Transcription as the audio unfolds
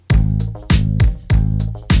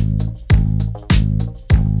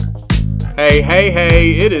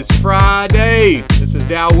Hey, it is Friday. This is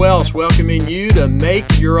Dow Welsh welcoming you to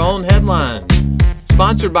Make Your Own Headlines.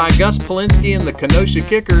 Sponsored by Gus Polinski and the Kenosha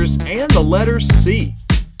Kickers and the letter C.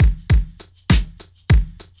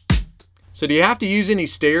 So do you have to use any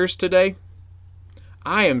stairs today?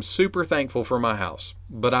 I am super thankful for my house,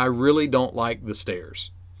 but I really don't like the stairs.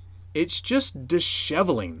 It's just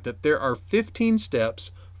disheveling that there are 15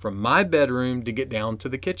 steps from my bedroom to get down to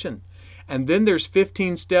the kitchen. And then there's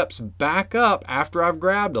 15 steps back up after I've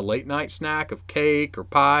grabbed a late night snack of cake or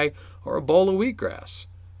pie or a bowl of wheatgrass.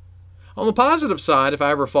 On the positive side, if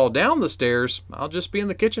I ever fall down the stairs, I'll just be in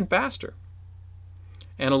the kitchen faster.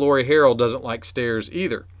 Anna Lori Harrell doesn't like stairs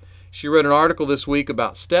either. She wrote an article this week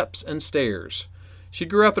about steps and stairs. She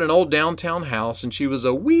grew up in an old downtown house and she was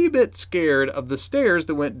a wee bit scared of the stairs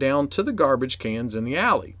that went down to the garbage cans in the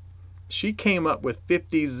alley. She came up with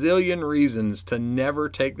 50 zillion reasons to never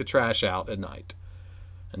take the trash out at night.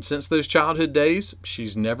 And since those childhood days,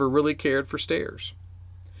 she's never really cared for stairs.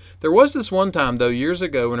 There was this one time, though, years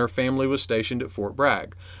ago when her family was stationed at Fort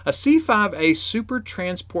Bragg. A C-5A super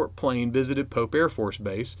transport plane visited Pope Air Force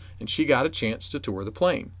Base, and she got a chance to tour the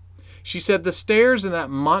plane. She said the stairs in that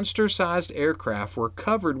monster-sized aircraft were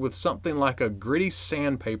covered with something like a gritty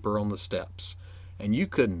sandpaper on the steps, and you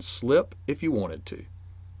couldn't slip if you wanted to.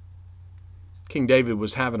 King David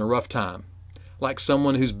was having a rough time, like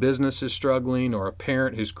someone whose business is struggling, or a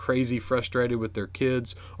parent who's crazy frustrated with their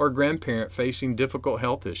kids, or a grandparent facing difficult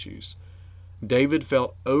health issues. David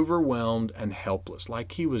felt overwhelmed and helpless,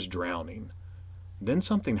 like he was drowning. Then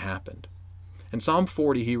something happened. In Psalm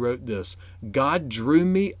 40, he wrote this: God drew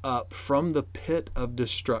me up from the pit of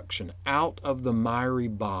destruction, out of the miry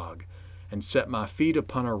bog, and set my feet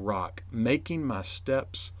upon a rock, making my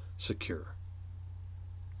steps secure.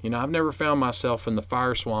 You know, I've never found myself in the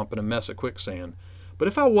fire swamp in a mess of quicksand. But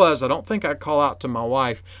if I was, I don't think I'd call out to my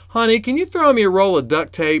wife, "Honey, can you throw me a roll of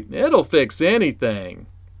duct tape? It'll fix anything."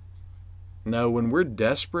 No, when we're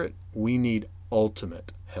desperate, we need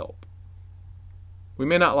ultimate help. We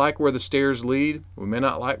may not like where the stairs lead. We may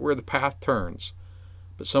not like where the path turns.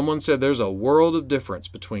 But someone said there's a world of difference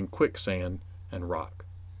between quicksand and rock.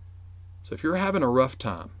 So if you're having a rough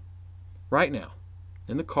time, right now,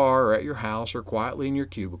 in the car or at your house or quietly in your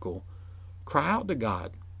cubicle, cry out to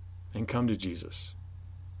God and come to Jesus.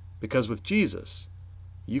 Because with Jesus,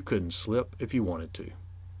 you couldn't slip if you wanted to.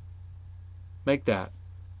 Make that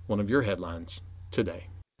one of your headlines today.